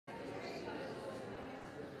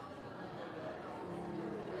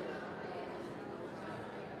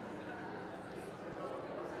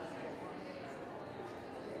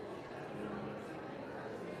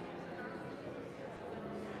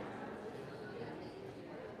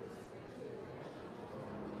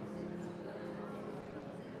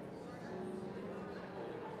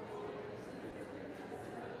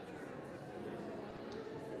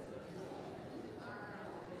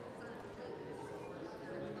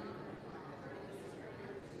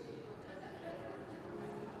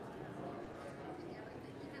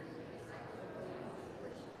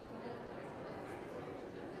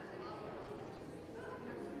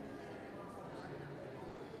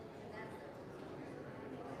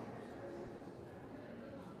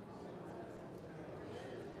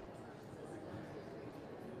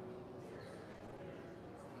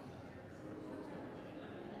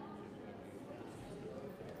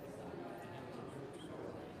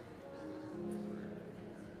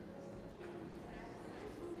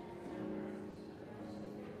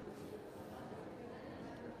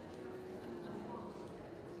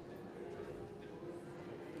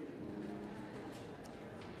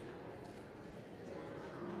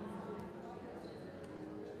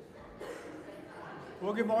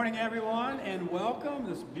Well, good morning, everyone, and welcome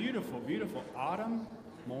this beautiful, beautiful autumn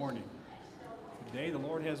morning. The day the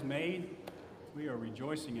Lord has made, we are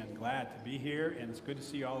rejoicing and glad to be here, and it's good to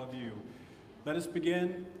see all of you. Let us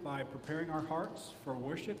begin by preparing our hearts for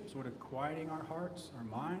worship, sort of quieting our hearts, our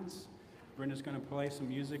minds. Brenda's going to play some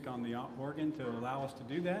music on the organ to allow us to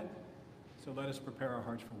do that, so let us prepare our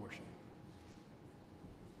hearts for worship.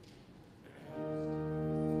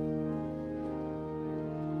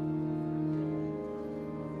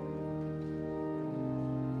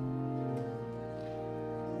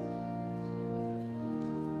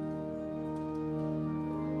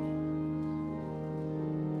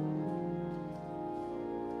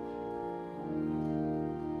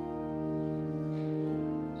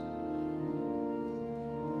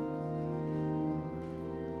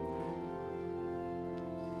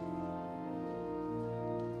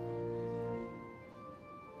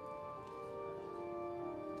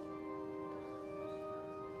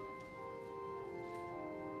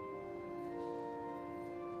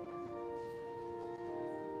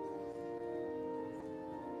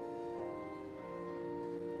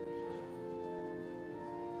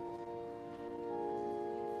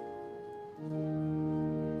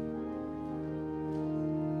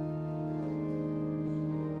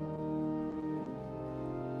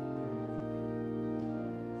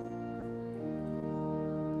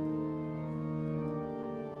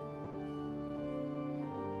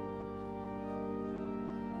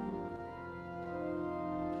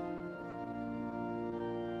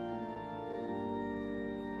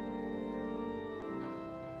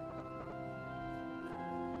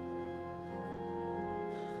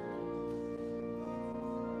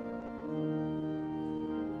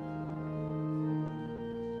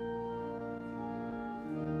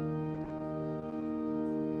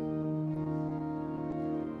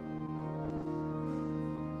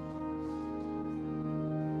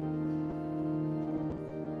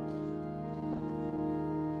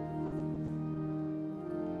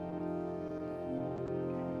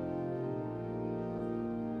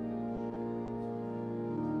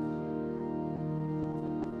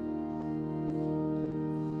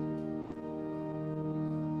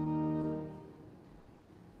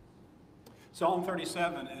 Psalm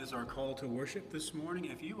 37 is our call to worship this morning.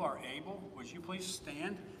 If you are able, would you please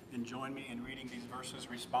stand and join me in reading these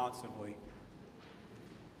verses responsively?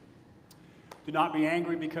 Do not be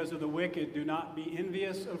angry because of the wicked. Do not be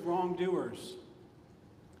envious of wrongdoers,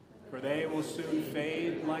 for they will soon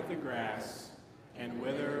fade like the grass and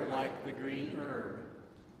wither like the green herb.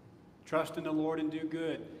 Trust in the Lord and do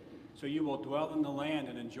good, so you will dwell in the land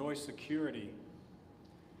and enjoy security.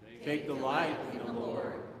 Take delight in the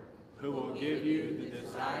Lord, who will give you the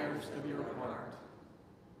desires of your heart.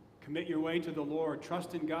 Commit your way to the Lord.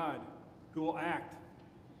 Trust in God, who will act,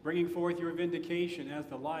 bringing forth your vindication as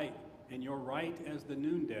the light and your right as the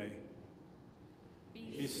noonday.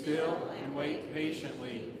 Be still and wait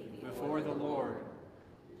patiently before the Lord.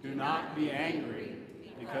 Do not be angry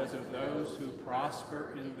because of those who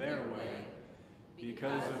prosper in their way,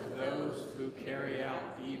 because of those who carry out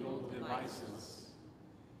evil devices.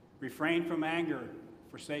 Refrain from anger.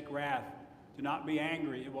 Forsake wrath. Do not be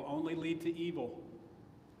angry. It will only lead to evil.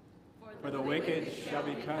 For the wicked shall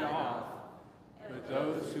be cut off, but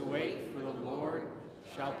those who wait for the Lord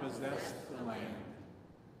shall possess the land.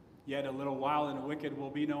 Yet a little while and the wicked will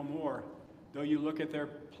be no more. Though you look at their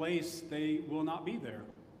place, they will not be there.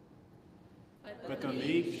 But the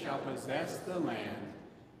meek shall possess the land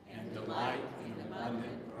and delight in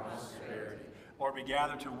abundant prosperity. Lord, we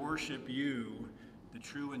gather to worship you, the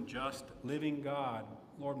true and just living God.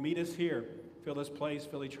 Lord, meet us here. Fill this place,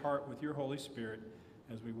 fill each heart with your Holy Spirit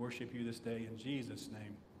as we worship you this day. In Jesus'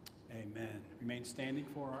 name, amen. Remain standing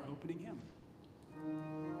for our opening hymn.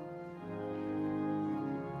 Oh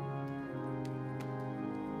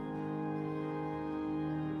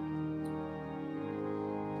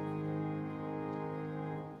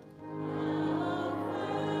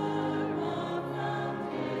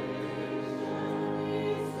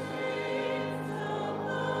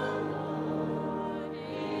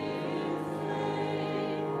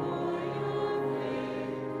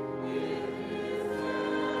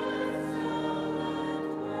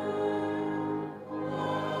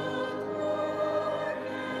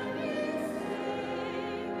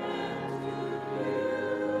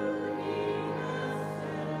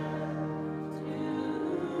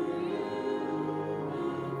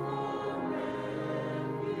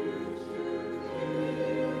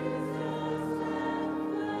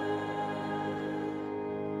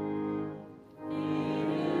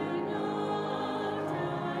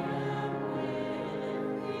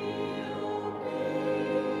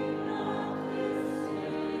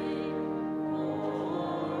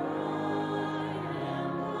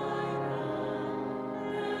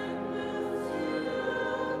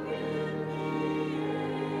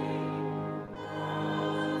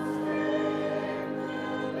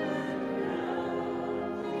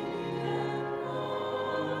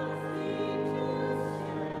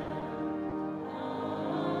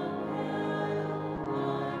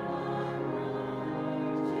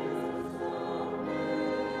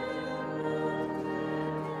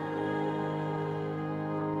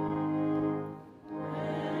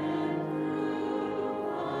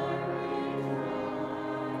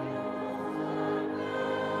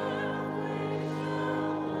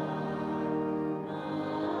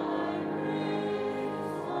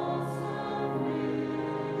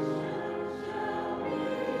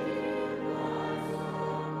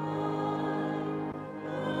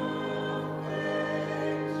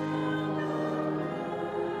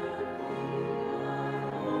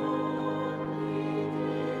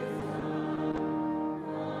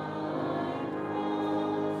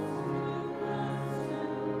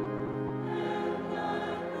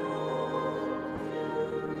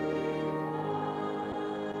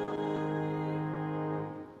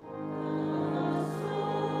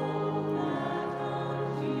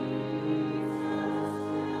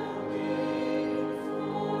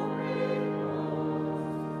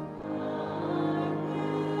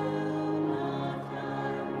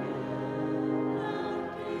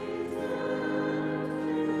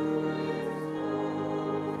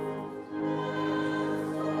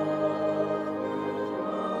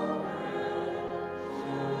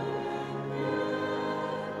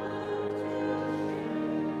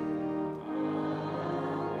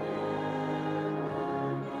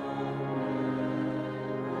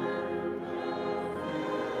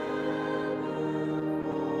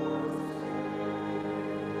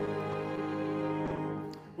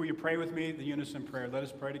you pray with me the unison prayer? Let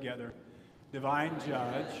us pray together. Divine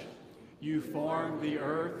Judge, you formed the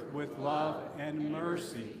earth with love and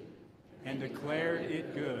mercy and declared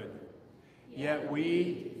it good. Yet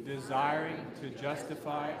we, desiring to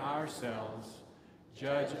justify ourselves,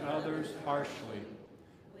 judge others harshly,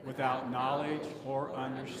 without knowledge or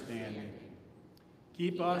understanding.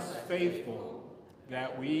 Keep us faithful,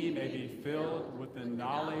 that we may be filled with the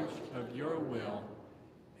knowledge of your will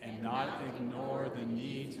and not ignore the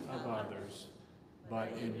needs of others, but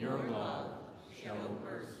in your love show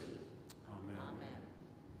mercy. Amen.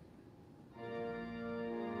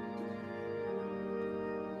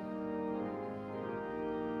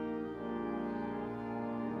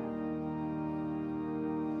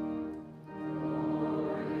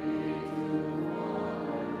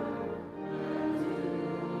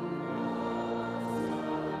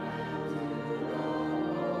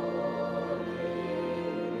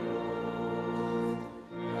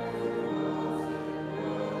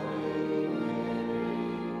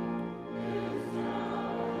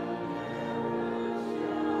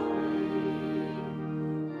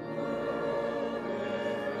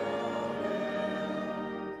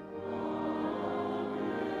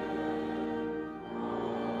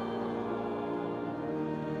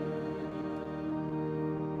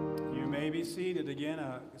 Be seated. Again,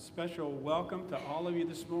 a special welcome to all of you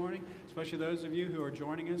this morning, especially those of you who are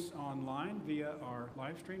joining us online via our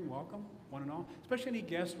live stream. Welcome, one and all, especially any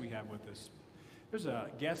guests we have with us. There's a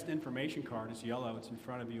guest information card. It's yellow. It's in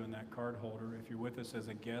front of you in that card holder. If you're with us as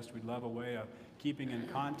a guest, we'd love a way of keeping in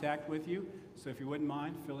contact with you. So if you wouldn't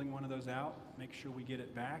mind filling one of those out, make sure we get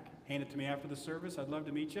it back. Hand it to me after the service. I'd love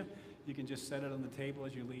to meet you. You can just set it on the table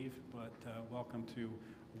as you leave, but welcome to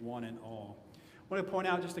one and all. I want to point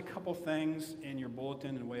out just a couple things in your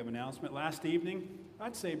bulletin in way of announcement. Last evening,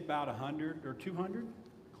 I'd say about 100 or 200,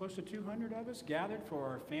 close to 200 of us gathered for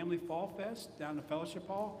our Family Fall Fest down in the Fellowship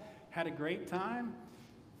Hall. Had a great time,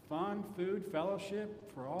 fun, food,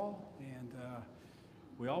 fellowship for all, and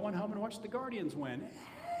we all went home and watched the Guardians win.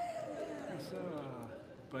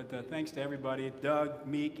 But thanks to everybody, Doug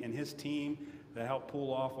Meek and his team that helped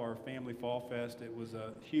pull off our Family Fall Fest. It was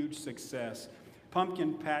a huge success.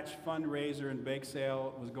 Pumpkin Patch fundraiser and bake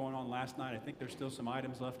sale was going on last night. I think there's still some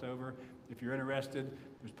items left over. If you're interested,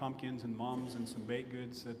 there's pumpkins and mums and some baked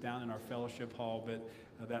goods down in our fellowship hall, but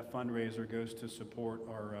that fundraiser goes to support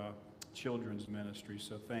our children's ministry,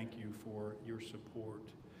 so thank you for your support.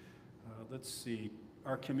 Let's see,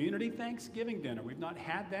 our community Thanksgiving dinner. We've not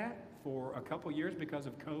had that for a couple years because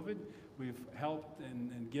of COVID. We've helped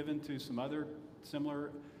and given to some other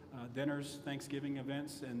similar dinners, Thanksgiving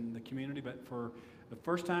events in the community, but for the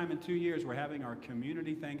first time in 2 years, we're having our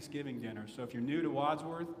community Thanksgiving dinner. So if you're new to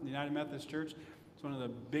Wadsworth, the United Methodist Church, it's one of the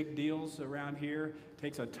big deals around here. It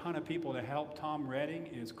takes a ton of people to help. Tom Redding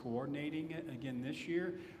is coordinating it again this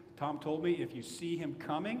year. Tom told me if you see him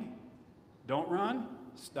coming, don't run,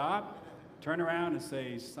 stop, turn around and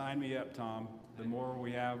say, sign me up, Tom. The more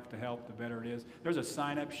we have to help, the better it is. There's a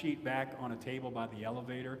sign-up sheet back on a table by the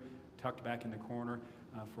elevator, tucked back in the corner.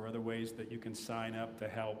 For other ways that you can sign up to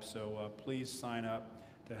help. So please sign up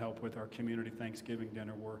to help with our community Thanksgiving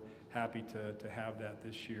dinner. We're happy to have that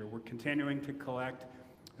this year. We're continuing to collect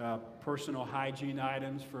personal hygiene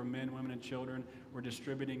items for men, women, and children. We're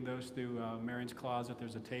distributing those through Marion's Closet.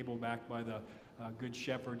 There's a table back by the Good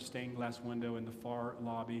Shepherd stained glass window in the far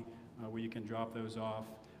lobby where you can drop those off,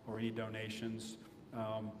 or any donations.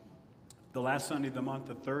 The last Sunday of the month,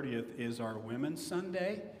 the 30th, is our Women's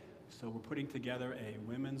Sunday. So we're putting together a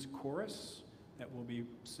women's chorus that we'll be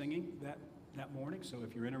singing that morning. So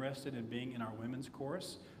if you're interested in being in our women's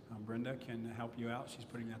chorus, Brenda can help you out. She's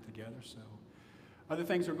putting that together. So other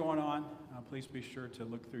things are going on. Please be sure to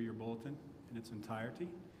look through your bulletin in its entirety.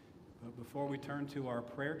 But before we turn to our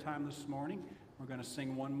prayer time this morning, we're going to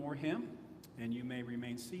sing one more hymn, and you may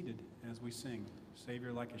remain seated as we sing.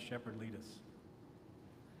 Savior, like a shepherd, lead us.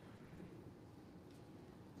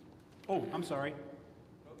 Oh, I'm sorry.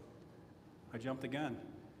 I jumped the gun.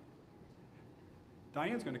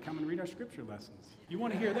 Diane's going to come and read our scripture lessons. You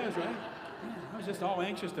want to hear those, right? Yeah, I was just all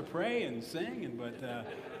anxious to pray and sing, but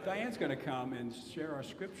Diane's going to come and share our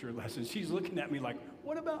scripture lessons. She's looking at me like,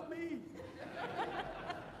 what about me?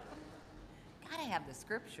 Gotta have the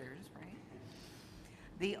scriptures, right?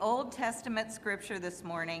 The Old Testament scripture this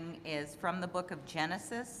morning is from the book of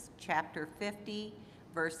Genesis, chapter 50,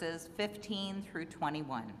 verses 15 through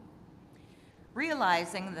 21.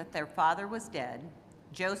 Realizing that their father was dead,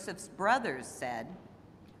 Joseph's brothers said,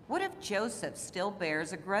 "What if Joseph still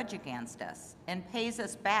bears a grudge against us and pays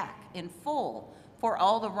us back in full for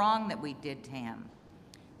all the wrong that we did to him?"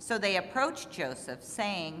 So they approached Joseph,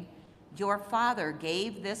 saying, Your father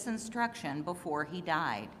gave this instruction before he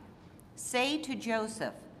died. Say to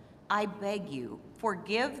Joseph, I beg you,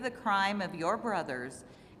 forgive the crime of your brothers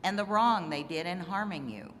and the wrong they did in harming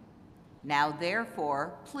you. Now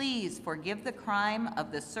therefore, please forgive the crime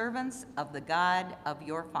of the servants of the God of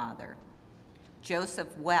your father.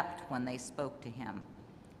 Joseph wept when they spoke to him.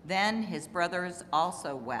 Then his brothers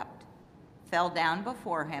also wept, fell down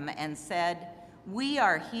before him, and said, We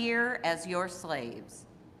are here as your slaves.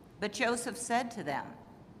 But Joseph said to them,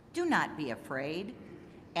 Do not be afraid.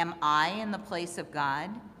 Am I in the place of God?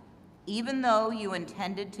 Even though you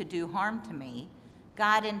intended to do harm to me,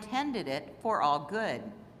 God intended it for all good,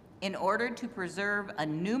 in order to preserve a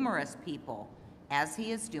numerous people, as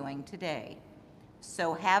he is doing today.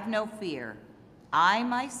 So have no fear. I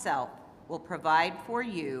myself will provide for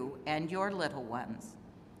you and your little ones.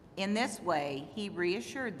 In this way, he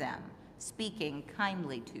reassured them, speaking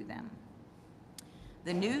kindly to them.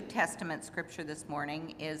 The New Testament scripture this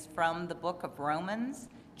morning is from the book of Romans,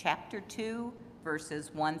 chapter 2,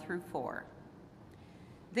 verses 1 through 4.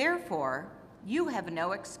 Therefore, you have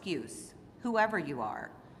no excuse, whoever you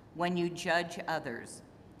are, when you judge others.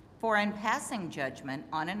 For in passing judgment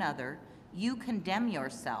on another, you condemn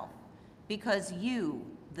yourself, because you,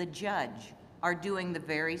 the judge, are doing the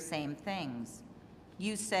very same things.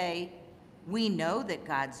 You say, We know that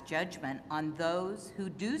God's judgment on those who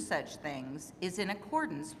do such things is in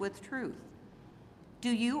accordance with truth.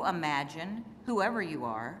 Do you imagine, whoever you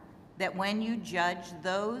are, that when you judge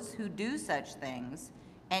those who do such things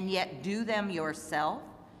and yet do them yourself,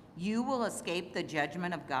 you will escape the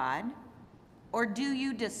judgment of God? Or do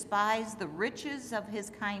you despise the riches of his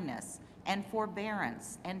kindness and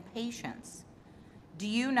forbearance and patience? Do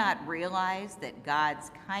you not realize that God's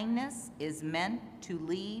kindness is meant to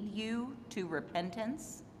lead you to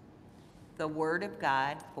repentance? The word of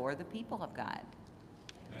God for the people of God.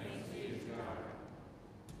 Thanks be to God.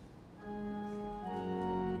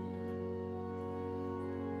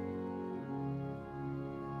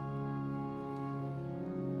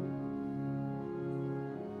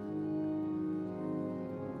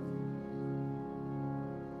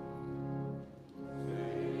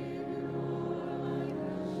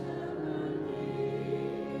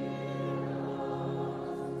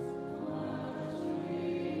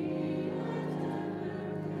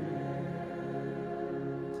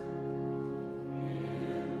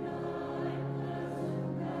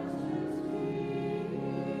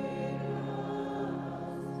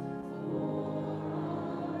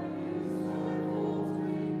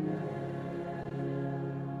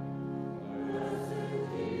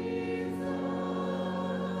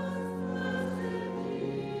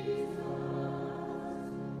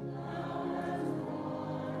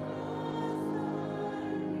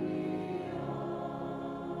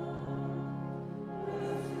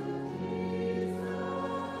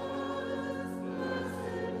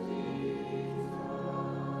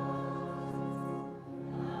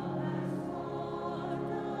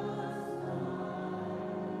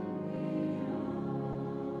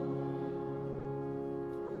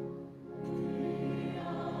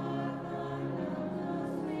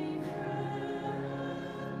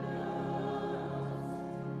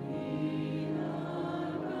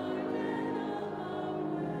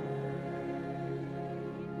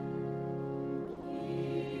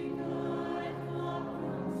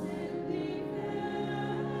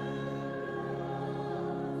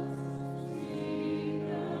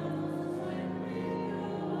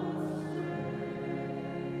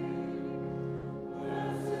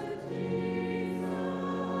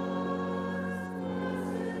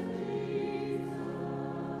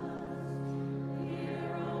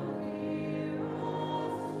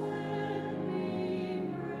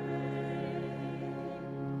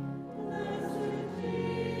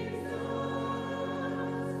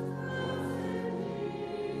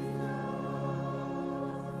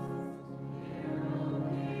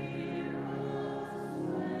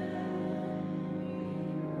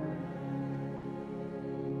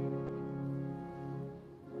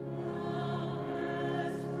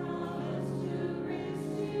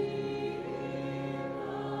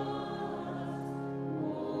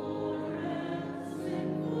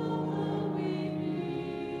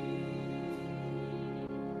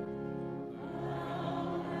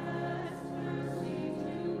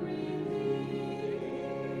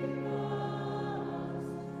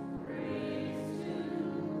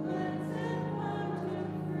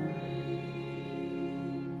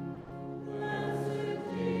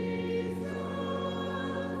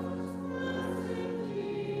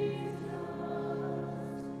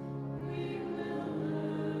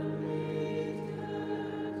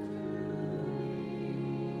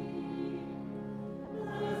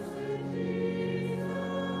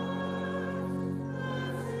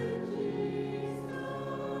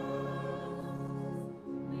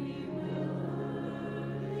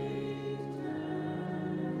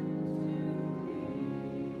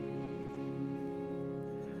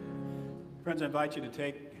 Friends, I invite you to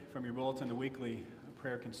take from your bulletin the weekly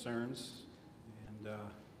prayer concerns and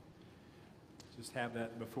just have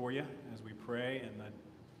that before you as we pray. And I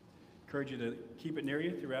encourage you to keep it near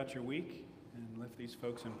you throughout your week and lift these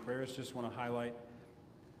folks in prayers. Just want to highlight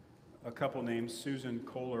a couple names. Susan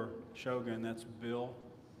Kohler Shogun, that's Bill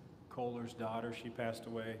Kohler's daughter. She passed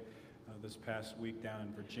away this past week down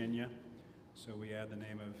in Virginia. So we add the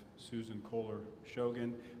name of Susan Kohler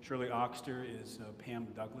Shogun. Shirley Oxter is Pam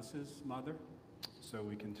Douglas's mother. So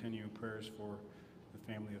we continue prayers for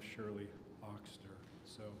the family of Shirley Oxter.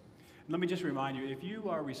 So let me just remind you, if you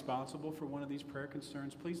are responsible for one of these prayer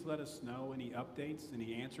concerns, please let us know any updates,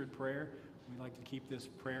 any answered prayer. We like to keep this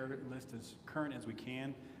prayer list as current as we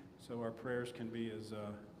can so our prayers can be as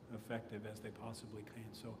effective as they possibly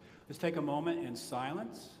can. So let's take a moment in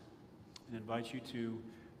silence and invite you to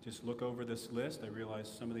just look over this list. I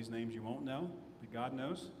realize some of these names you won't know, but God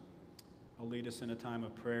knows. I'll lead us in a time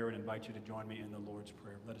of prayer and invite you to join me in the Lord's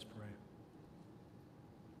Prayer. Let us pray.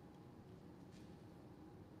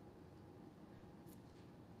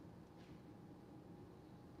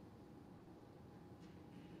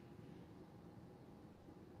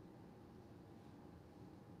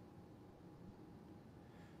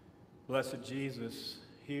 Blessed Jesus,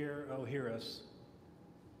 hear us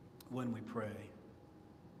when we pray.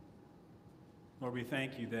 Lord, we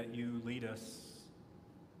thank you that you lead us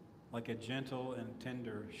like a gentle and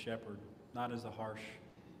tender shepherd, not as a harsh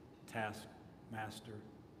taskmaster,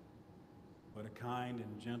 but a kind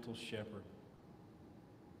and gentle shepherd.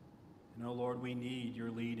 And oh Lord, we need your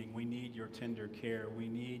leading. We need your tender care. We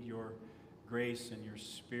need your grace and your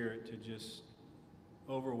spirit to just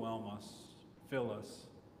overwhelm us, fill us.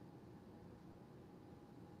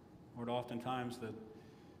 Lord, oftentimes the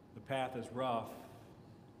path is rough.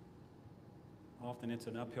 Often it's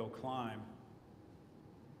an uphill climb.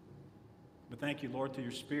 But thank you, Lord, through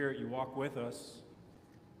your Spirit, you walk with us.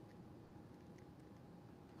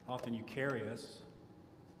 Often you carry us.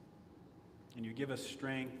 And you give us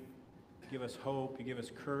strength, you give us hope, you give us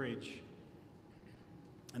courage.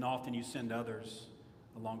 And often you send others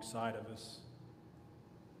alongside of us.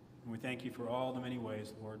 And we thank you for all the many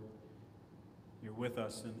ways, Lord. You're with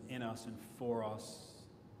us and in us and for us.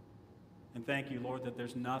 And thank you, Lord, that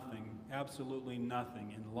there's nothing, absolutely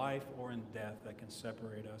nothing in life or in death that can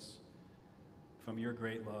separate us from your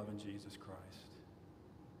great love in Jesus Christ.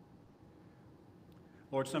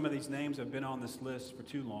 Lord, some of these names have been on this list for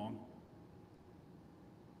too long,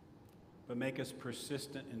 but make us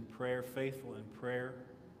persistent in prayer, faithful in prayer.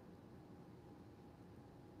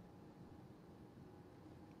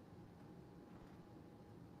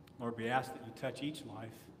 Lord, we ask that you touch each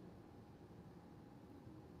life,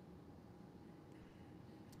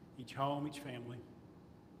 each home, each family.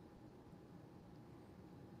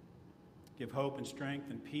 Give hope and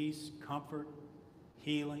strength and peace, comfort,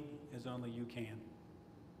 healing as only you can.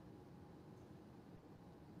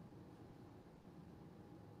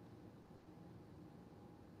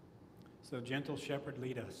 So, gentle shepherd,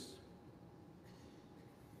 lead us.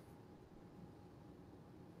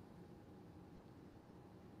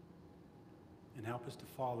 And help us to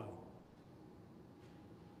follow.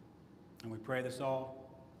 And we pray this all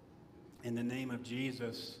in the name of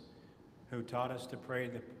Jesus, who taught us to pray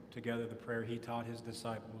together the prayer he taught his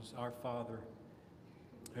disciples. Our Father,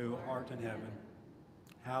 who art in heaven,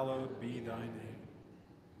 hallowed be thy name.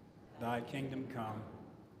 Thy kingdom come,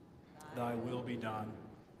 thy will be done,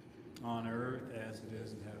 on earth as it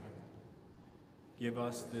is in heaven. Give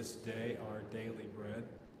us this day our daily bread,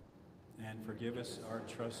 and forgive us our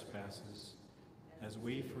trespasses, as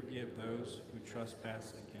we forgive those who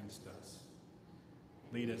trespass against us.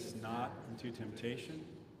 Lead us not into temptation,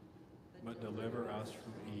 but deliver us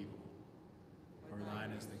from evil. For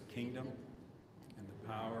thine is the kingdom, and the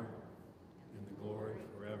power, and the glory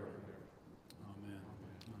forever. Amen.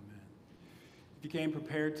 Amen. If you came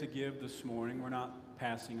prepared to give this morning, we're not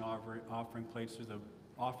passing offering plates. There's an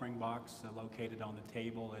offering box located on the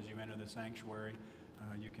table as you enter the sanctuary.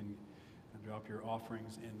 You can drop your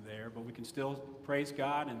offerings in there, but we can still praise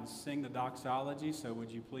God and sing the doxology, so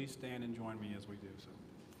would you please stand and join me as we do so.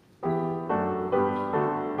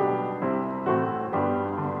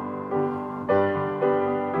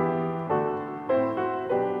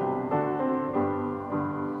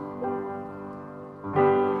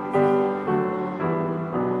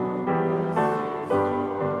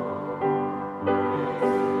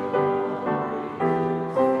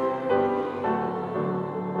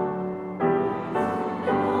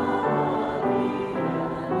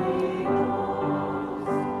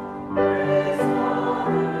 Praise God.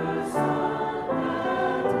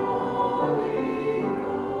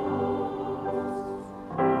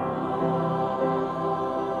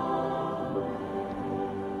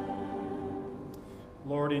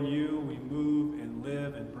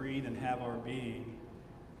 being.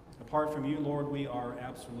 Apart from you, Lord, we are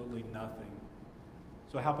absolutely nothing.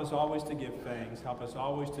 So help us always to give thanks. Help us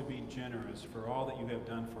always to be generous for all that you have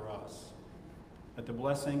done for us. That the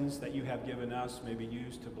blessings that you have given us may be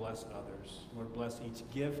used to bless others. Lord, bless each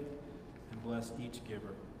gift and bless each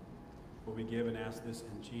giver. For we give and ask this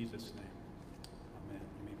in Jesus' name. Amen.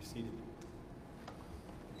 You may be seated.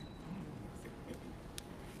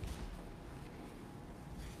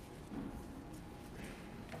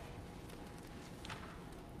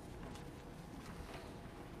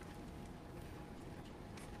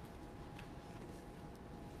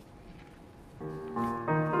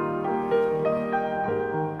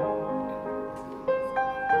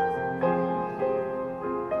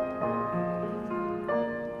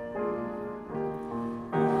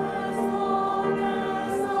 As long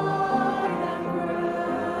as I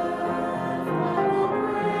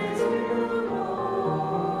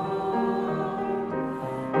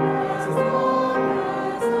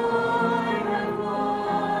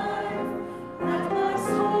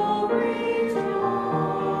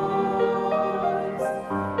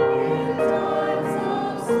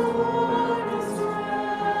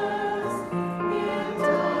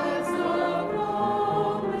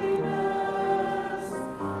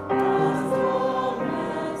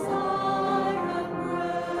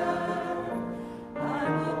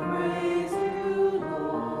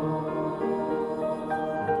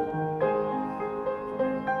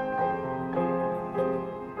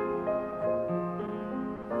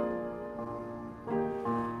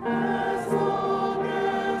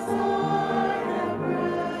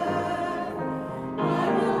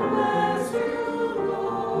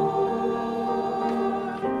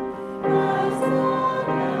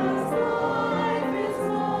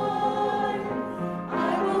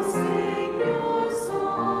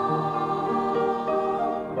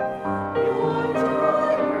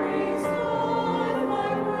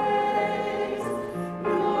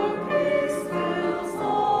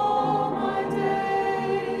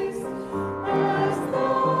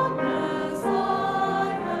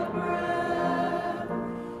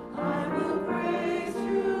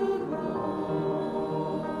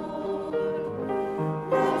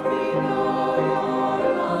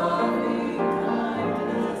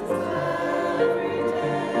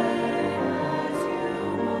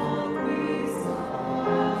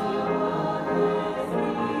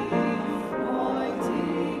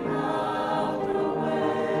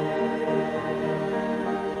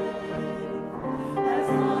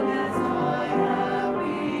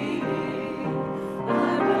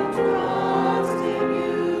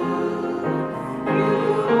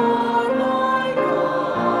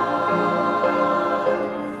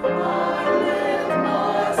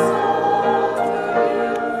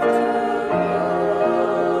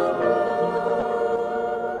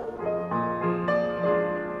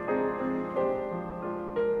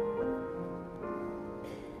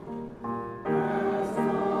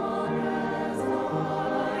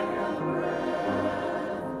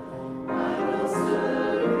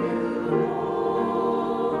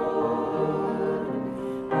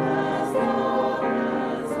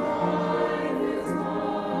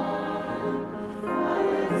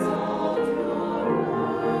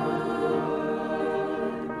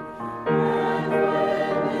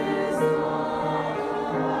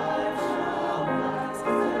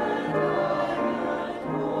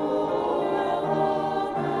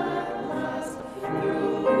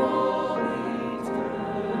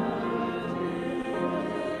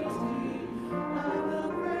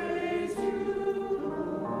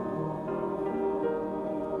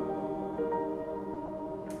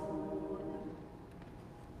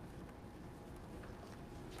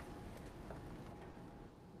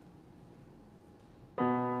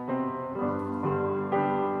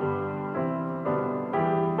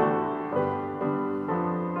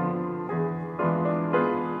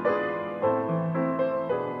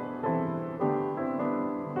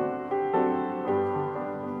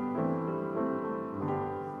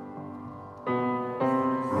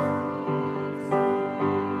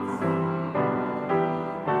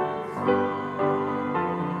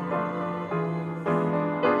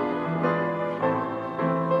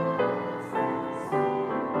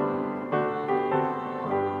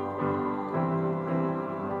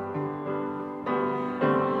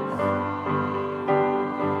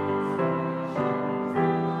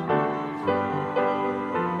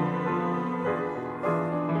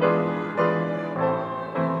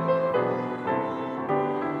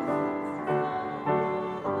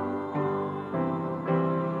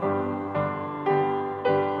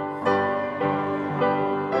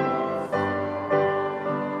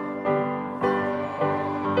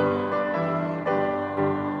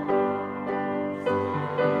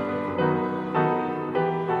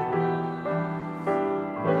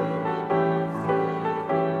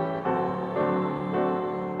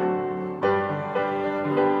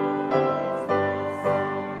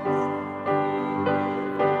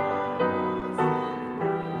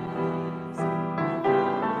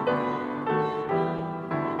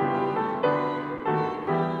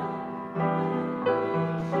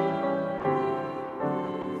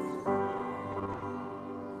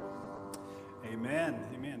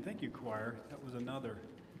Thank you, choir. That was another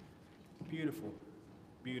beautiful,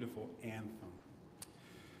 beautiful anthem.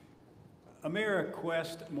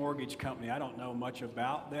 AmeriQuest Mortgage Company. I don't know much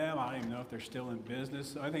about them. I don't even know if they're still in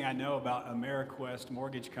business. The only thing I know about AmeriQuest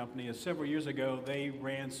Mortgage Company is several years ago they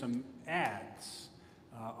ran some ads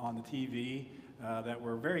on the TV that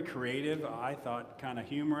were very creative. I thought kind of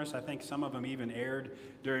humorous. I think some of them even aired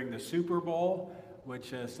during the Super Bowl,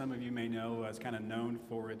 which some of you may know is kind of known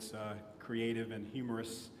for its creative and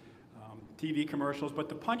humorous TV commercials. But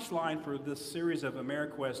the punchline for this series of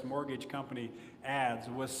AmeriQuest Mortgage Company ads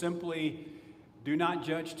was simply, do not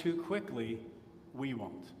judge too quickly, we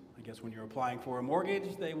won't. I guess when you're applying for a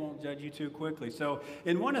mortgage, they won't judge you too quickly. So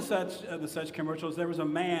in one of such commercials, there was a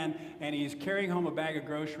man, and he's carrying home a bag of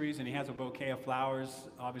groceries, and he has a bouquet of flowers.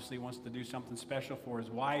 Obviously wants to do something special for his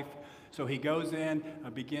wife. So he goes in,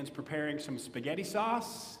 begins preparing some spaghetti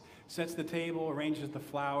sauce, sets the table, arranges the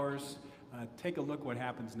flowers. Take a look what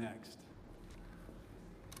happens next.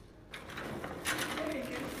 Hey,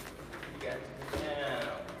 you got to go down.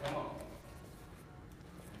 Come on.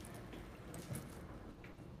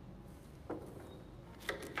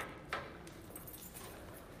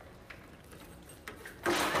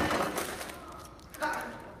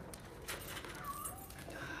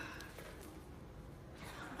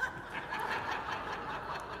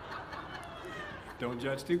 Don't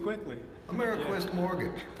judge too quickly. AmeriQuest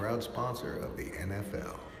Mortgage, proud sponsor of the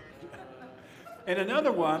NFL. And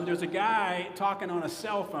another one, there's a guy talking on a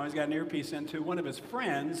cell phone. He's got an earpiece into one of his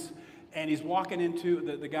friends, and he's walking into,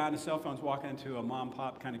 the guy on the cell phone's walking into a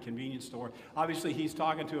mom-pop kind of convenience store. Obviously, he's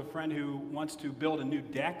talking to a friend who wants to build a new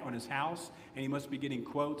deck on his house, and he must be getting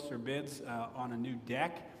quotes or bids on a new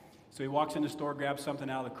deck. So he walks in the store, grabs something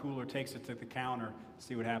out of the cooler, takes it to the counter,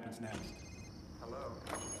 see what happens next. Hello.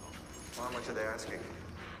 Well, how much are they asking?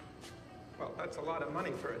 Well, that's a lot of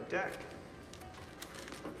money for a deck.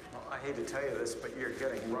 Well, I hate to tell you this, but you're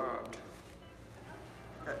getting robbed.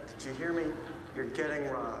 Did you hear me? You're getting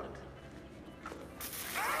robbed.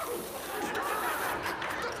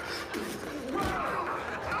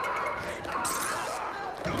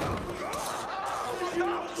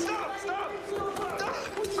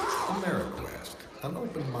 AmeriQuest, an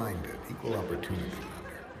open-minded, equal opportunity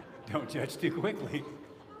lender. Don't judge too quickly.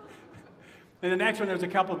 And the next one, there's a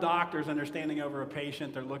couple doctors, and they're standing over a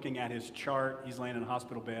patient. They're looking at his chart. He's laying in a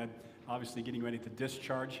hospital bed, obviously getting ready to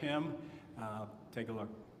discharge him. Take a look.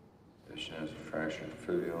 Patient has a fractured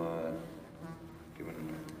fibula. Given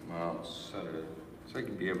him a mild sedative, so he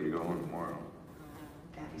can be able to go home tomorrow.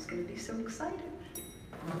 Daddy's gonna be so excited.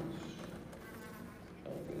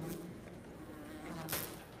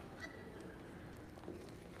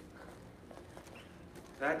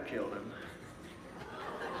 That killed him.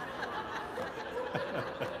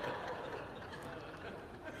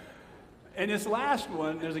 And this last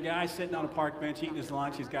one, there's a guy sitting on a park bench eating his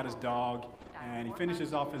lunch. He's got his dog, and he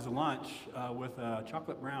finishes off his lunch with a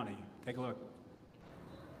chocolate brownie. Take a look.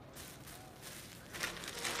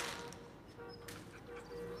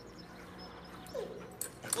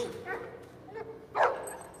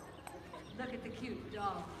 Look at the cute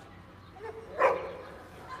dog.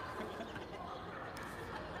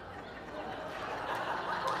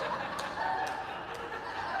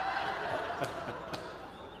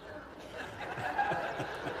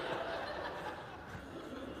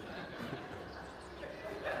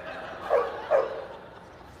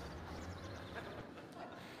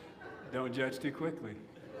 Don't judge too quickly.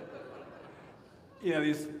 You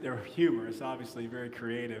know, they're humorous, obviously very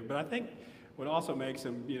creative, but I think what also makes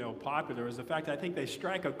them, popular is the fact that I think they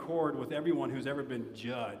strike a chord with everyone who's ever been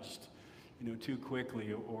judged, too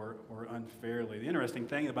quickly or unfairly. The interesting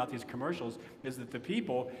thing about these commercials is that the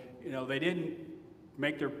people, they didn't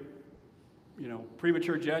make their,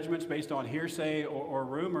 premature judgments based on hearsay or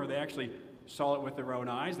rumor. They actually saw it with their own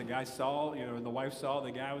eyes. The guy saw, the wife saw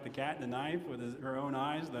the guy with the cat and the knife with her own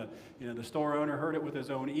eyes. The store owner heard it with his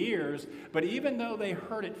own ears. But even though they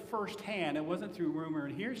heard it firsthand, it wasn't through rumor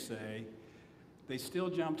and hearsay, they still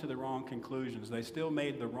jumped to the wrong conclusions. They still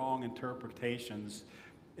made the wrong interpretations.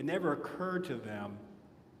 It never occurred to them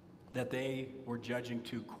that they were judging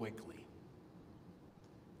too quickly.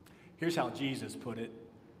 Here's how Jesus put it: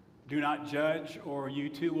 do not judge, or you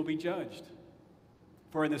too will be judged.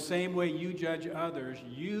 For in the same way you judge others,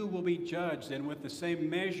 you will be judged, and with the same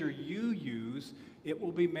measure you use, it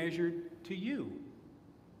will be measured to you.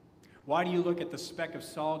 Why do you look at the speck of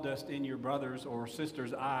sawdust in your brother's or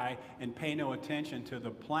sister's eye and pay no attention to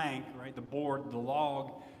the plank, right, the board, the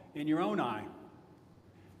log in your own eye?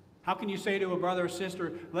 How can you say to a brother or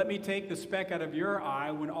sister, let me take the speck out of your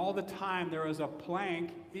eye, when all the time there is a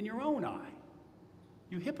plank in your own eye?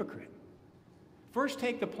 You hypocrite. First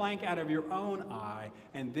take the plank out of your own eye,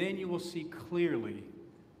 and then you will see clearly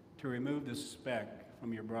to remove the speck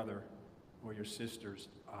from your brother or your sister's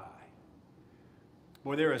eye.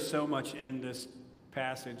 Boy, there is so much in this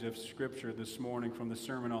passage of Scripture this morning from the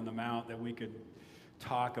Sermon on the Mount that we could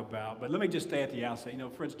talk about. But let me just say at the outset,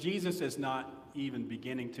 friends, Jesus is not even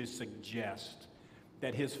beginning to suggest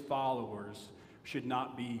that his followers should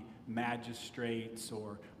not be magistrates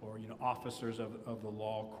or officers of the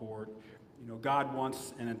law court. God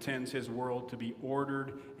wants and intends his world to be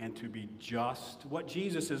ordered and to be just. What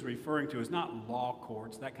Jesus is referring to is not law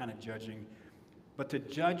courts, that kind of judging, but to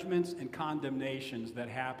judgments and condemnations that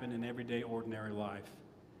happen in everyday ordinary life.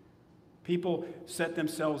 People set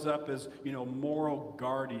themselves up as, moral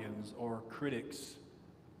guardians or critics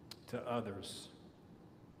to others.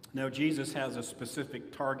 No, Jesus has a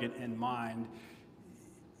specific target in mind.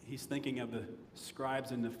 He's thinking of the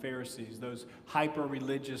scribes and the Pharisees, those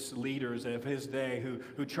hyper-religious leaders of his day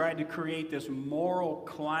who tried to create this moral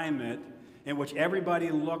climate in which everybody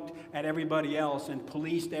looked at everybody else and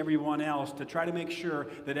policed everyone else to try to make sure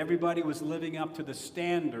that everybody was living up to the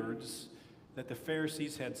standards that the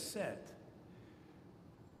Pharisees had set.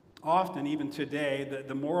 Often, even today,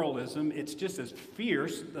 the moralism, it's just as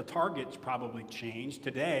fierce. The target's probably changed.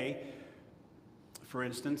 Today, for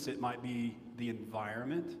instance, it might be the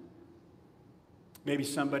environment. Maybe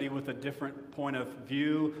somebody with a different point of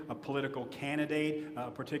view, a political candidate,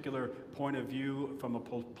 a particular point of view from a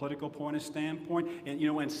political point of standpoint. And,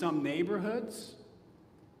 in some neighborhoods,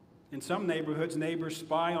 neighbors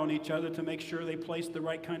spy on each other to make sure they place the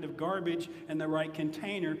right kind of garbage in the right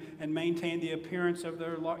container and maintain the appearance of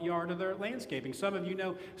their yard or their landscaping. Some of you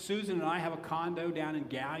know Susan and I have a condo down in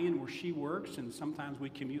Gallion where she works, and sometimes we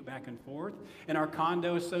commute back and forth. In our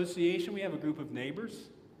condo association, we have a group of neighbors.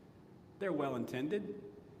 They're well-intended,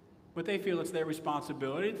 but they feel it's their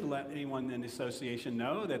responsibility to let anyone in the association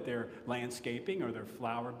know that their landscaping or their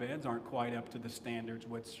flower beds aren't quite up to the standards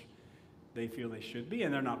which they feel they should be,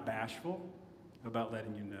 and they're not bashful about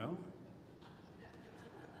letting you know.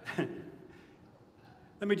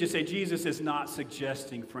 Let me just say, Jesus is not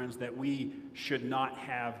suggesting, friends, that we should not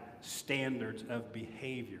have standards of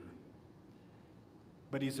behavior.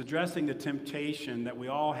 But he's addressing the temptation that we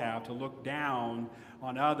all have to look down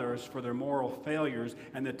on others for their moral failures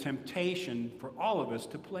and the temptation for all of us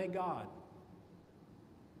to play God.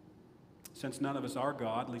 Since none of us are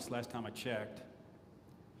God, at least last time I checked,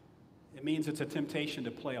 it means it's a temptation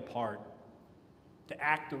to play a part, to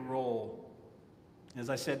act a role. As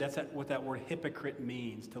I said, that's what that word hypocrite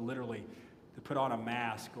means, to literally to put on a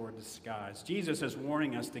mask or a disguise. Jesus is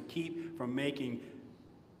warning us to keep from making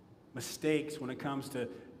mistakes when it comes to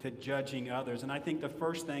judging others. And I think the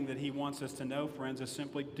first thing that he wants us to know, friends, is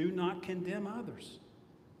simply do not condemn others.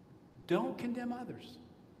 Don't condemn others.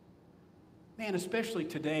 Man, especially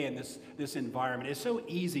today in this environment, it's so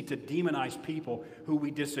easy to demonize people who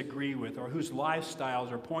we disagree with or whose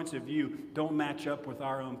lifestyles or points of view don't match up with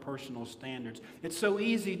our own personal standards. It's so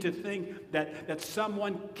easy to think that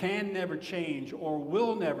someone can never change or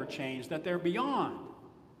will never change, that they're beyond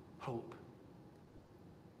hope.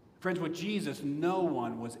 Friends, with Jesus, no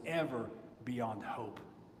one was ever beyond hope.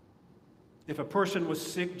 If a person was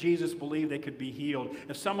sick, Jesus believed they could be healed.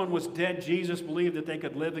 If someone was dead, Jesus believed that they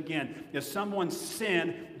could live again. If someone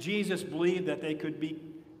sinned, Jesus believed that they could be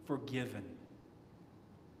forgiven.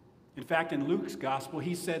 In fact, in Luke's gospel,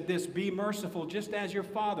 he said this, "Be merciful just as your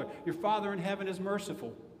Father in heaven is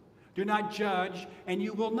merciful. Do not judge, and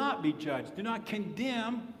you will not be judged. Do not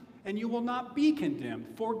condemn, and you will not be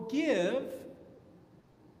condemned. Forgive,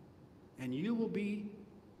 and you will be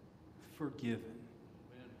forgiven."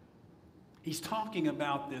 He's talking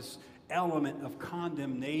about this element of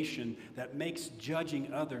condemnation that makes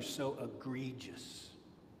judging others so egregious.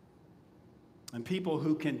 And people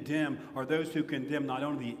who condemn are those who condemn not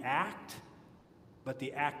only the act, but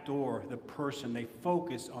the actor, the person. They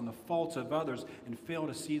focus on the faults of others and fail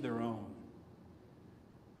to see their own.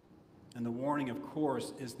 And the warning, of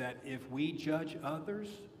course, is that if we judge others,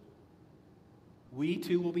 we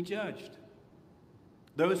too will be judged.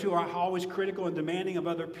 Those who are always critical and demanding of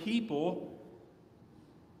other people,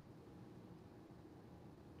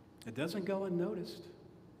 it doesn't go unnoticed.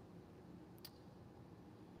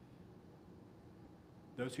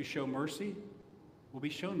 Those who show mercy will be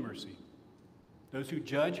shown mercy. Those who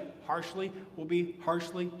judge harshly will be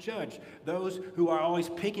harshly judged. Those who are always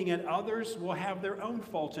picking at others will have their own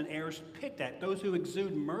faults and errors picked at. Those who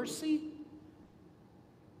exude mercy,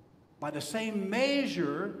 by the same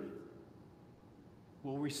measure,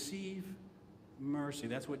 will receive mercy.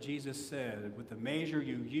 That's what Jesus said. With the measure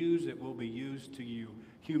you use, it will be used to you.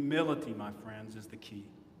 Humility, my friends, is the key.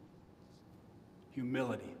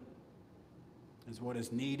 Humility is what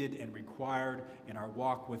is needed and required in our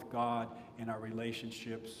walk with God and our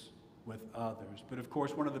relationships with others. But of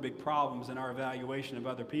course, one of the big problems in our evaluation of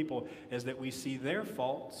other people is that we see their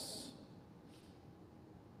faults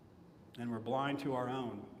and we're blind to our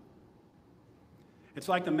own. It's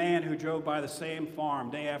like the man who drove by the same farm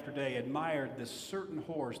day after day, admired this certain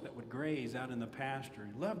horse that would graze out in the pasture.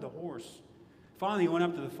 He loved the horse. Finally, he went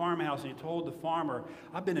up to the farmhouse and he told the farmer,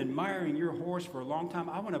 "I've been admiring your horse for a long time.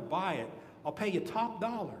 I want to buy it. I'll pay you top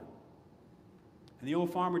dollar." And the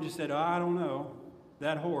old farmer just said, "I don't know.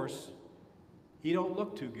 That horse, he don't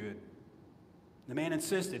look too good." The man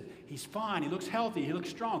insisted, "He's fine. He looks healthy. He looks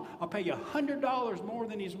strong. I'll pay you $100 more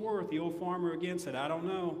than he's worth." The old farmer again said, "I don't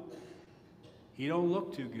know. He don't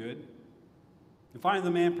look too good." And finally,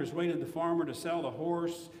 the man persuaded the farmer to sell the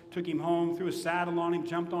horse, took him home, threw a saddle on him,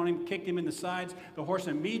 jumped on him, kicked him in the sides. The horse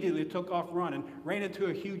immediately took off running, ran into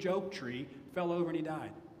a huge oak tree, fell over, and he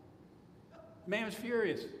died. The man was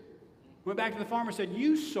furious. Went back to the farmer and said,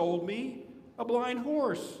 "You sold me a blind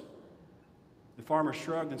horse." The farmer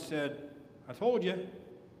shrugged and said, "I told you,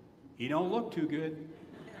 he don't look too good."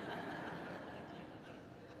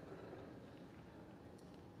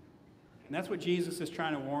 And that's what Jesus is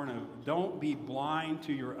trying to warn of. Don't be blind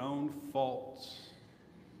to your own faults.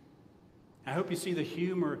 I hope you see the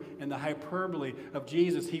humor and the hyperbole of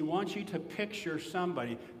Jesus. He wants you to picture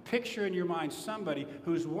somebody, picture in your mind somebody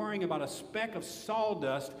who's worrying about a speck of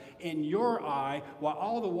sawdust in your eye, while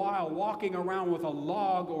all the while walking around with a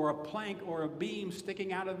log or a plank or a beam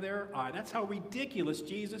sticking out of their eye. That's how ridiculous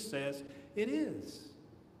Jesus says it is.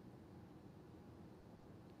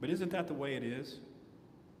 But isn't that the way it is?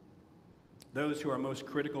 Those who are most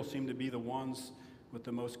critical seem to be the ones with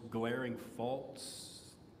the most glaring faults.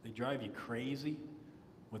 They drive you crazy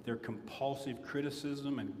with their compulsive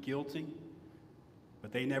criticism and guilting,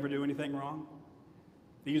 but they never do anything wrong.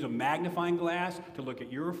 They use a magnifying glass to look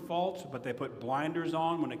at your faults, but they put blinders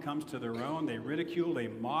on when it comes to their own. They ridicule, they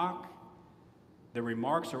mock. Their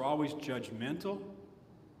remarks are always judgmental.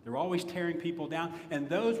 They're always tearing people down. And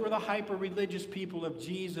those were the hyper-religious people of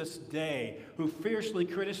Jesus' day who fiercely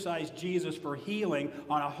criticized Jesus for healing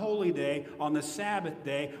on a holy day, on the Sabbath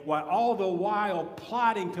day, while all the while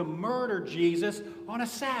plotting to murder Jesus on a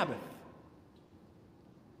Sabbath.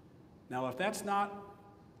 Now, if that's not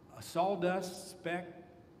a sawdust speck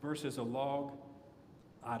versus a log,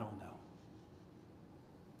 I don't know.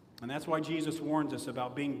 And that's why Jesus warns us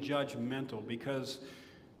about being judgmental, because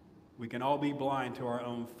we can all be blind to our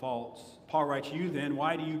own faults. Paul writes, "You then,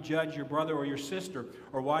 why do you judge your brother or your sister?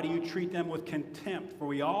 Or why do you treat them with contempt? For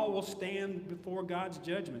we all will stand before God's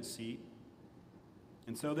judgment seat.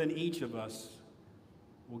 And so then each of us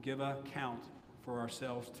will give an account for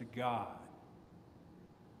ourselves to God."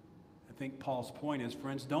 I think Paul's point is,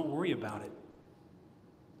 friends, don't worry about it.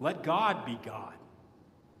 Let God be God.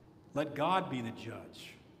 Let God be the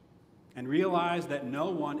judge. And realize that no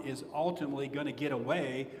one is ultimately going to get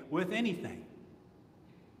away with anything.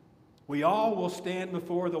 We all will stand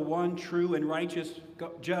before the one true and righteous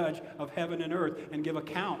judge of heaven and earth and give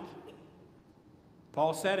account.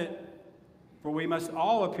 Paul said it, "For we must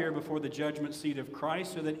all appear before the judgment seat of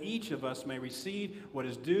Christ, so that each of us may receive what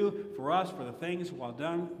is due for us for the things while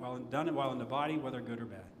in the body, whether good or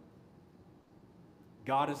bad."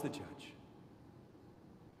 God is the judge.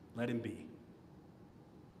 Let him be.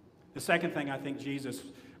 The second thing I think Jesus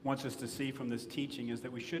wants us to see from this teaching is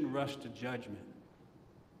that we shouldn't rush to judgment.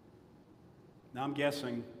 Now, I'm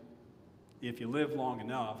guessing if you live long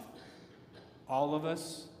enough, all of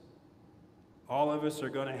us are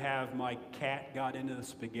going to have my cat got into the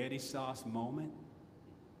spaghetti sauce moment.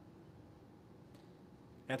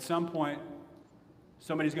 At some point,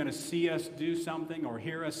 somebody's going to see us do something or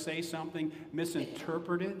hear us say something,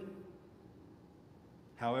 misinterpret it,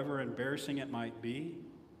 however embarrassing it might be.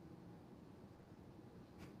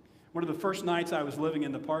 One of the first nights I was living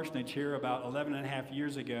in the parsonage here about 11 and a half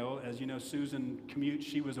years ago, as you know, Susan commutes,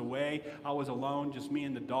 she was away. I was alone, just me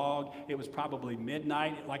and the dog. It was probably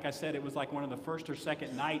midnight. Like I said, it was like one of the first or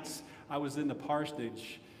second nights I was in the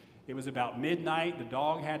parsonage. It was about midnight. The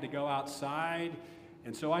dog had to go outside.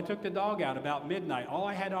 And so I took the dog out about midnight. All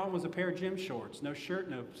I had on was a pair of gym shorts. No shirt,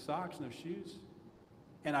 no socks, no shoes.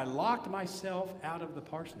 And I locked myself out of the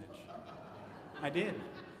parsonage. I did.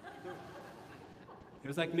 It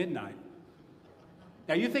was like midnight.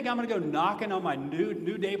 Now, you think I'm going to go knocking on my new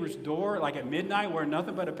neighbor's door like at midnight wearing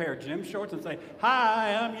nothing but a pair of gym shorts and say,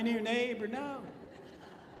 "Hi, I'm your new neighbor"? No.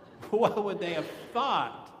 What would they have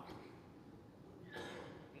thought?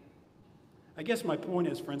 I guess my point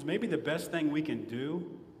is, friends, maybe the best thing we can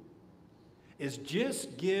do is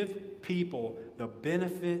just give people the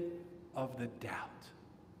benefit of the doubt.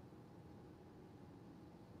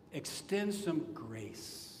 Extend some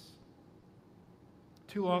grace.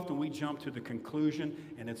 Too often we jump to the conclusion,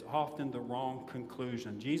 and it's often the wrong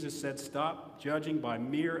conclusion. Jesus said, stop judging by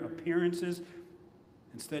mere appearances.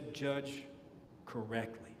 Instead, judge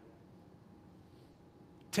correctly.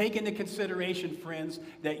 Take into consideration, friends,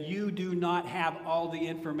 that you do not have all the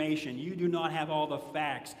information. You do not have all the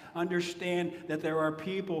facts. Understand that there are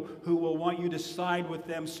people who will want you to side with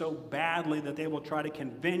them so badly that they will try to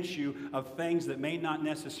convince you of things that may not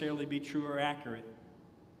necessarily be true or accurate.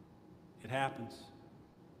 It happens.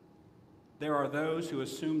 There are those who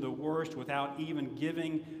assume the worst without even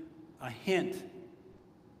giving a hint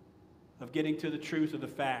of getting to the truth of the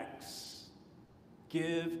facts.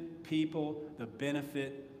 Give people the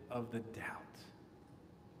benefit of the doubt.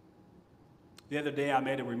 The other day I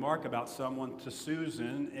made a remark about someone to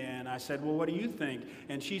Susan, and I said, well, what do you think?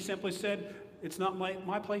 And she simply said, it's not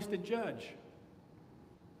my place to judge.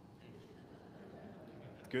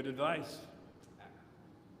 Good advice.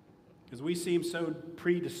 Because we seem so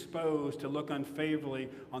predisposed to look unfavorably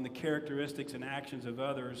on the characteristics and actions of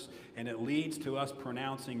others, and it leads to us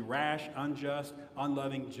pronouncing rash, unjust,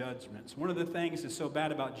 unloving judgments. One of the things that's so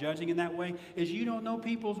bad about judging in that way is you don't know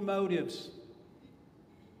people's motives.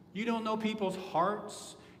 You don't know people's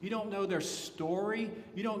hearts. You don't know their story.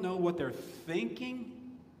 You don't know what they're thinking.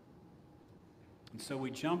 And so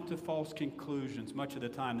we jump to false conclusions much of the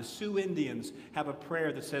time. The Sioux Indians have a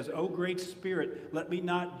prayer that says, "O Great Spirit, let me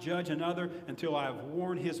not judge another until I have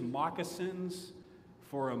worn his moccasins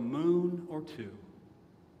for a moon or two."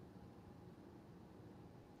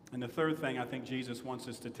 And the third thing I think Jesus wants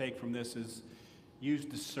us to take from this is use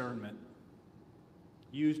discernment.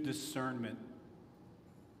 Use discernment.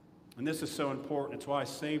 And this is so important. It's why I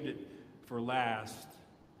saved it for last.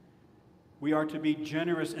 We are to be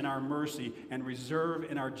generous in our mercy and reserve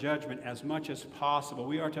in our judgment as much as possible.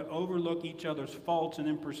 We are to overlook each other's faults and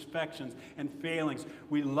imperfections and failings.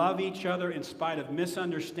 We love each other in spite of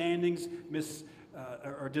misunderstandings,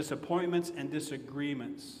 or disappointments and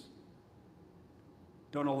disagreements.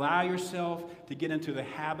 Don't allow yourself to get into the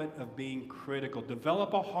habit of being critical.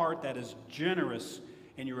 Develop a heart that is generous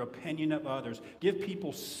in your opinion of others. Give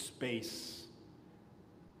people space.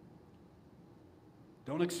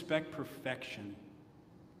 Don't expect perfection,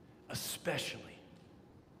 especially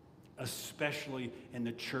in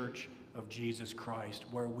the church of Jesus Christ,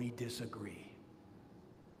 where we disagree.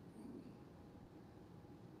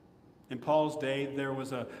 In Paul's day, there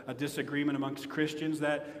was a disagreement amongst Christians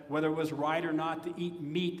that whether it was right or not to eat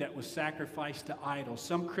meat that was sacrificed to idols.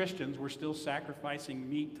 Some Christians were still sacrificing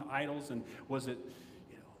meat to idols, and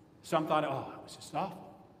some thought, oh, it was just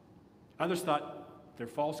awful. Others thought they're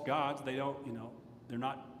false gods. They don't, they're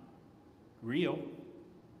not real.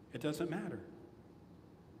 It doesn't matter.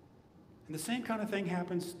 And the same kind of thing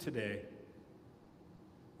happens today.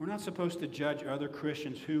 We're not supposed to judge other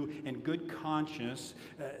Christians who, in good conscience,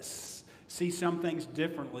 see some things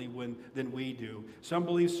differently than we do. Some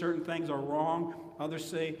believe certain things are wrong.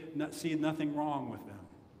 Others see nothing wrong with them.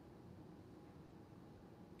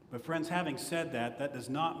 But friends, having said that, that does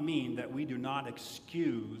not mean that we do not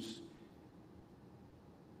excuse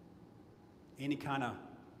any kind of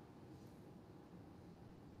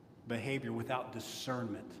behavior without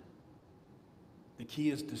discernment. The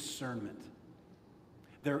key is discernment.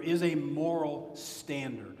 There is a moral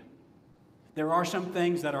standard. There are some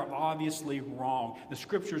things that are obviously wrong. The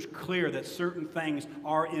Scripture is clear that certain things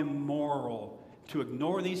are immoral. To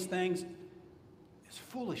ignore these things is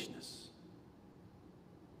foolishness.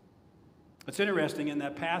 It's interesting in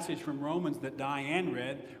that passage from Romans that Diane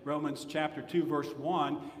read, Romans chapter 2, verse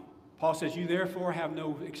 1, Paul says, "You therefore have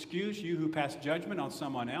no excuse, you who pass judgment on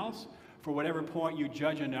someone else. For whatever point you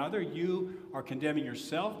judge another, you are condemning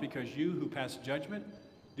yourself, because you who pass judgment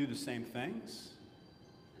do the same things."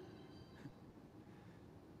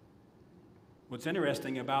 What's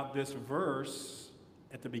interesting about this verse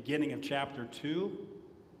at the beginning of chapter 2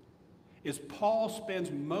 is Paul spends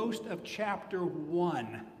most of chapter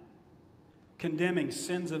 1 condemning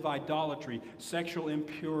sins of idolatry, sexual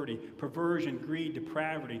impurity, perversion, greed,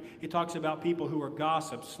 depravity. He talks about people who are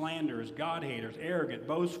gossips, slanderers, God-haters, arrogant,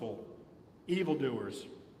 boastful, evildoers,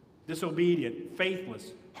 disobedient,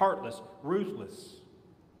 faithless, heartless, ruthless.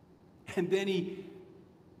 And then he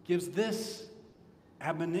gives this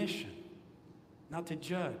admonition, not to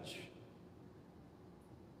judge.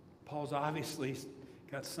 Paul's obviously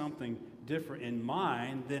got something different in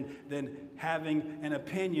mind than having an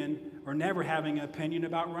opinion or never having an opinion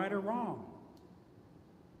about right or wrong.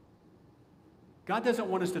 God doesn't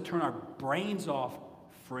want us to turn our brains off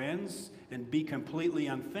friends and be completely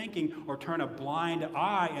unthinking or turn a blind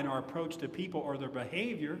eye in our approach to people or their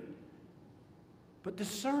behavior, but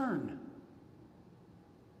discern.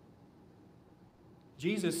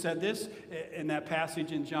 Jesus said this in that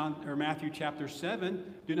passage in Matthew chapter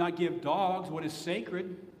 7, do not give dogs what is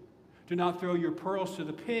sacred. Do not throw your pearls to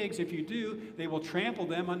the pigs. If you do, they will trample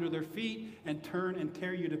them under their feet and turn and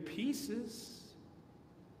tear you to pieces.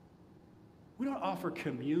 We don't offer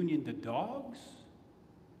communion to dogs.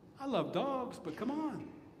 I love dogs, but come on.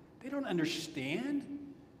 They don't understand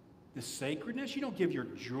the sacredness. You don't give your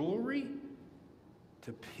jewelry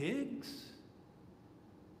to pigs,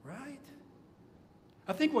 right?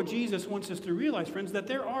 I think what Jesus wants us to realize, friends, that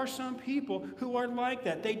there are some people who are like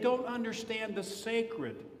that. They don't understand the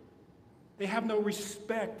sacred. They have no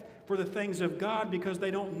respect for the things of God because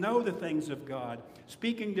they don't know the things of God.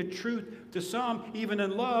 Speaking the truth to some, even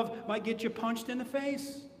in love, might get you punched in the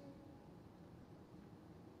face.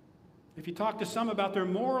 If you talk to some about their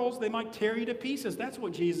morals, they might tear you to pieces. That's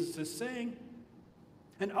what Jesus is saying.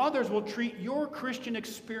 And others will treat your Christian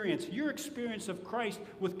experience, your experience of Christ,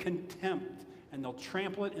 with contempt, and they'll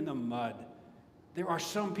trample it in the mud. There are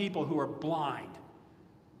some people who are blind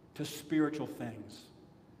to spiritual things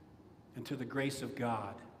and to the grace of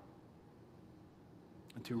God.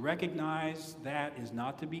 And to recognize that is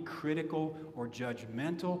not to be critical or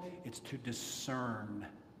judgmental, it's to discern,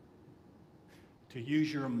 to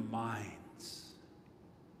use your minds.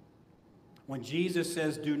 When Jesus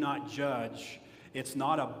says, do not judge, it's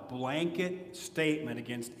not a blanket statement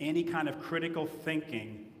against any kind of critical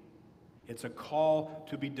thinking. It's a call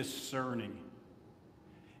to be discerning.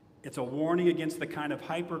 It's a warning against the kind of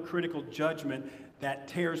hypercritical judgment that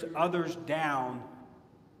tears others down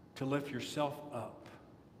to lift yourself up.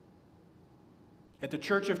 At the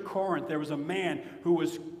church of Corinth, there was a man who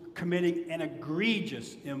was committing an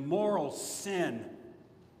egregious, immoral sin.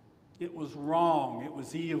 It was wrong, it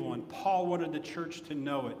was evil, and Paul wanted the church to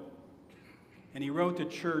know it. And he wrote to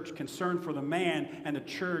church, concerned for the man and the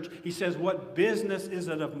church. He says, what business is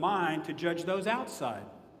it of mine to judge those outside?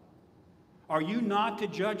 Are you not to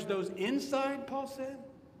judge those inside, Paul said?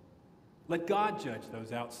 Let God judge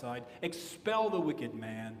those outside. Expel the wicked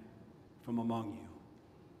man from among you.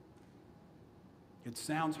 It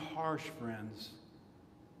sounds harsh, friends,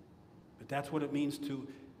 but that's what it means to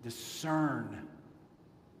discern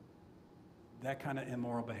that kind of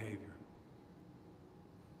immoral behavior.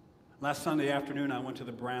 Last Sunday afternoon, I went to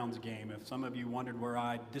the Browns game. If some of you wondered where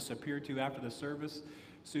I disappeared to after the service,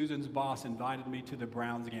 Susan's boss invited me to the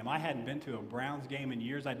Browns game. I hadn't been to a Browns game in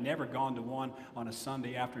years. I'd never gone to one on a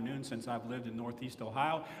Sunday afternoon since I've lived in Northeast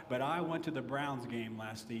Ohio, but I went to the Browns game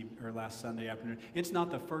last Sunday afternoon. It's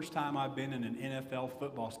not the first time I've been in an NFL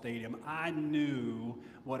football stadium. I knew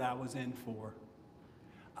what I was in for.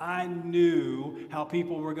 I knew how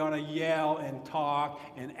people were going to yell and talk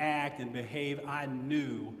and act and behave. I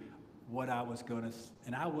knew what I was going to,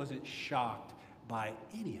 and I wasn't shocked by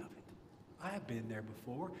any of it. I have been there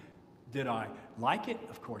before. Did I like it?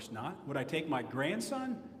 Of course not. Would I take my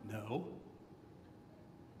grandson? No.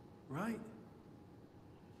 Right?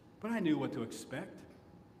 But I knew what to expect.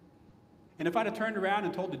 And if I'd have turned around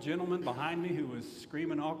and told the gentleman behind me who was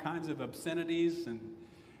screaming all kinds of obscenities and,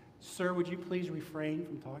 sir, would you please refrain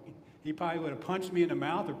from talking? He probably would have punched me in the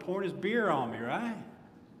mouth or poured his beer on me, right?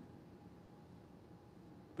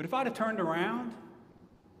 But if I'd have turned around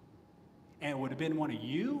and it would have been one of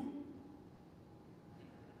you,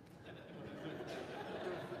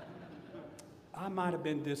 I might have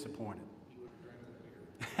been disappointed.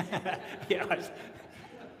 Yeah,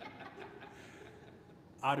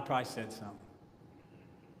 I'd have probably said something.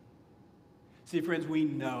 See, friends, we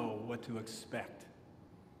know what to expect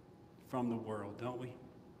from the world, don't we?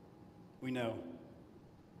 We know.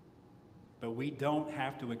 But we don't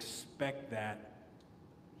have to expect that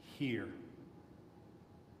here.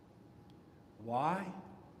 Why?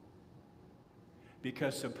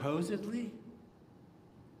 Because supposedly,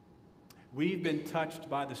 we've been touched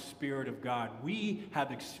by the Spirit of God. We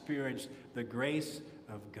have experienced the grace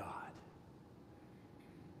of God.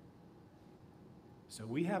 So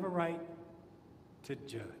we have a right to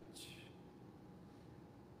judge.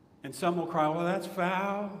 And some will cry, well, that's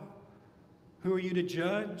foul. Who are you to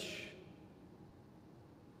judge?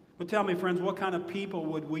 Well, tell me, friends, what kind of people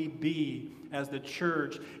would we be as the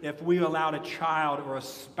church if we allowed a child or a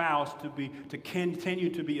spouse to continue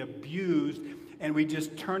to be abused and we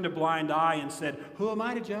just turned a blind eye and said, who am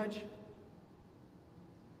I to judge?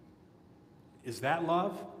 Is that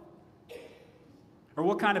love? Or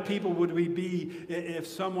what kind of people would we be if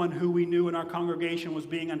someone who we knew in our congregation was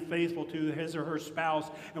being unfaithful to his or her spouse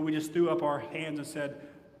and we just threw up our hands and said,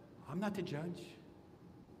 I'm not to judge.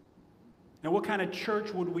 Now, what kind of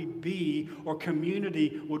church would we be or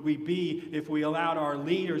community would we be if we allowed our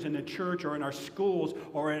leaders in the church or in our schools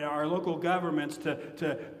or in our local governments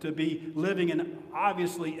to be living in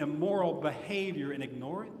obviously immoral behavior and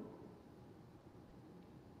ignore it?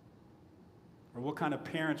 Or what kind of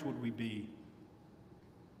parents would we be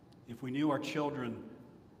if we knew our children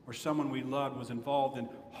or someone we loved was involved in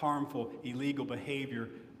harmful, illegal behavior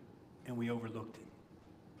and we overlooked it?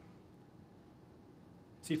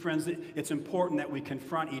 See, friends, it's important that we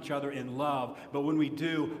confront each other in love, but when we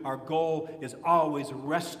do, our goal is always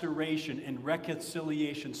restoration and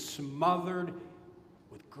reconciliation smothered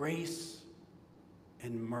with grace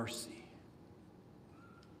and mercy.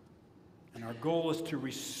 And our goal is to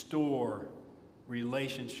restore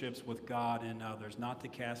relationships with God and others, not to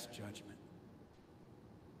cast judgment.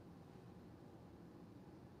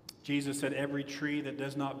 Jesus said, every tree that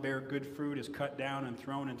does not bear good fruit is cut down and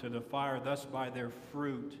thrown into the fire. Thus, by their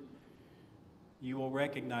fruit, you will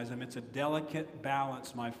recognize them. It's a delicate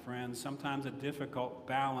balance, my friends, sometimes a difficult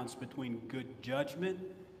balance between good judgment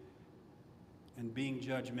and being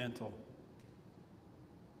judgmental.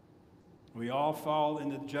 We all fall in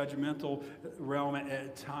the judgmental realm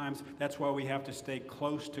at times. That's why we have to stay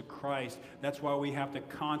close to Christ. That's why we have to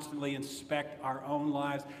constantly inspect our own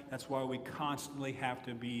lives. That's why we constantly have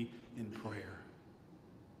to be in prayer.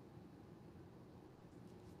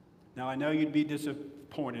 Now, I know you'd be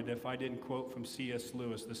disappointed if I didn't quote from C.S.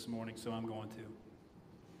 Lewis this morning, so I'm going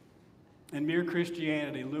to. In Mere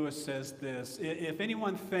Christianity, Lewis says this: if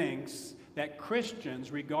anyone thinks that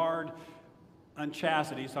Christians regard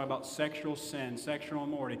unchastity, he's talking about sexual sin, sexual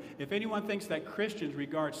immorality. If anyone thinks that Christians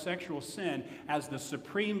regard sexual sin as the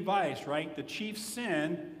supreme vice, right, the chief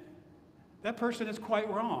sin, that person is quite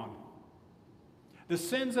wrong. The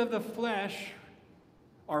sins of the flesh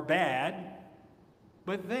are bad,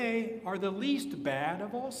 but they are the least bad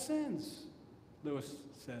of all sins, Lewis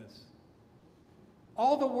says.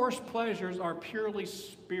 All the worst pleasures are purely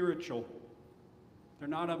spiritual. They're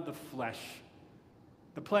not of the flesh.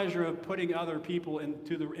 The pleasure of putting other people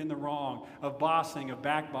in the wrong, of bossing, of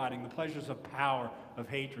backbiting, the pleasures of power, of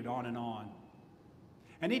hatred, on and on.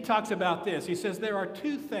 And he talks about this. He says, there are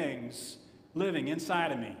two things living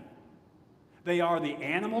inside of me. They are the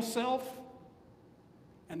animal self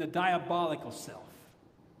and the diabolical self.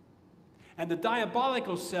 And the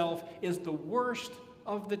diabolical self is the worst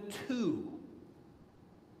of the two.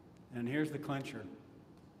 And here's the clincher.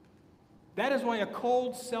 That is why a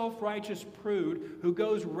cold, self-righteous prude who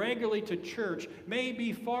goes regularly to church may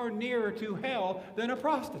be far nearer to hell than a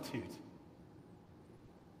prostitute.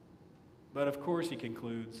 But of course, he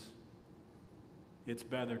concludes, it's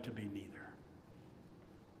better to be neither.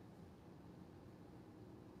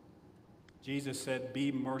 Jesus said,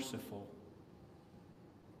 be merciful,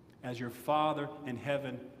 as your Father in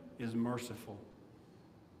heaven is merciful.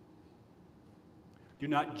 Do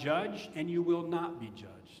not judge, and you will not be judged.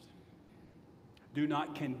 Do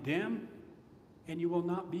not condemn, and you will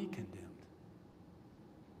not be condemned.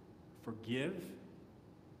 Forgive,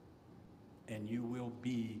 and you will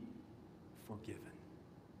be forgiven.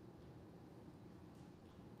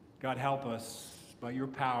 God, help us by your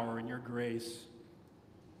power and your grace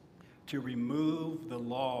to remove the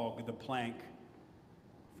log, the plank,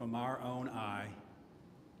 from our own eye.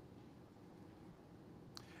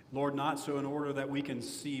 Lord, not so in order that we can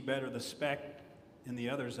see better the speck in the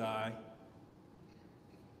other's eye,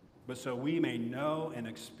 but so we may know and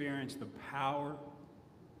experience the power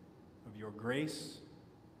of your grace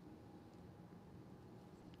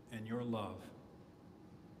and your love.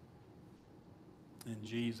 In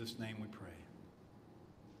Jesus' name we pray.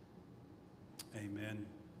 Amen.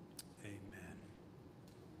 Amen.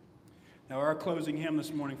 Now, our closing hymn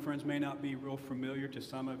this morning, friends, may not be real familiar to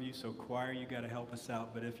some of you, so choir, you got to help us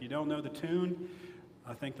out. But if you don't know the tune,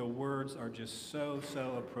 I think the words are just so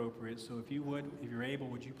appropriate. So if you would, if you're able,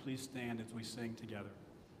 would you please stand as we sing together?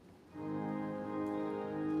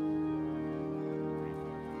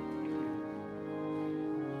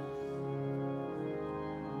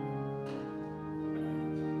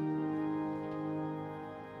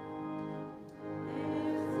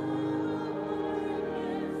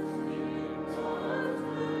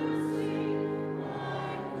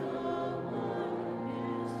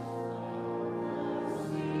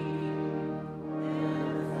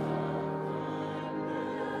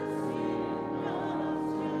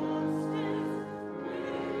 Stay.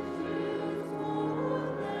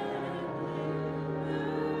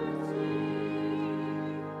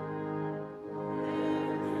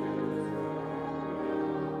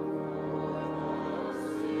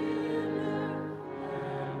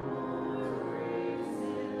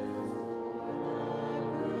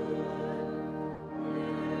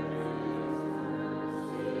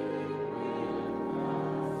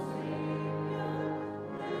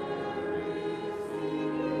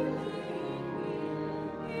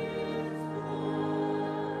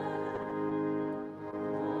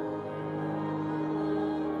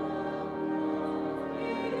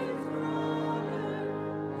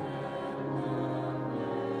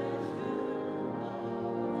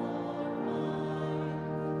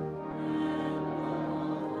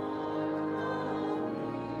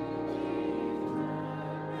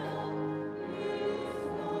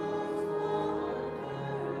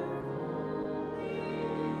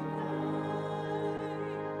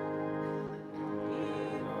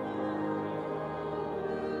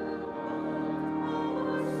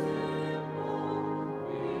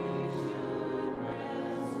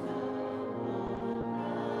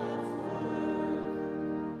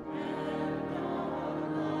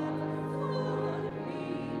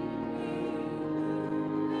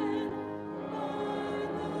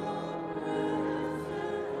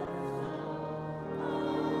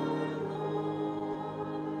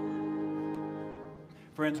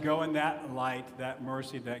 Friends, go in that light, that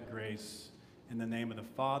mercy, that grace, in the name of the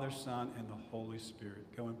Father, Son, and the Holy Spirit.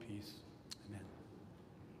 Go in peace. Amen.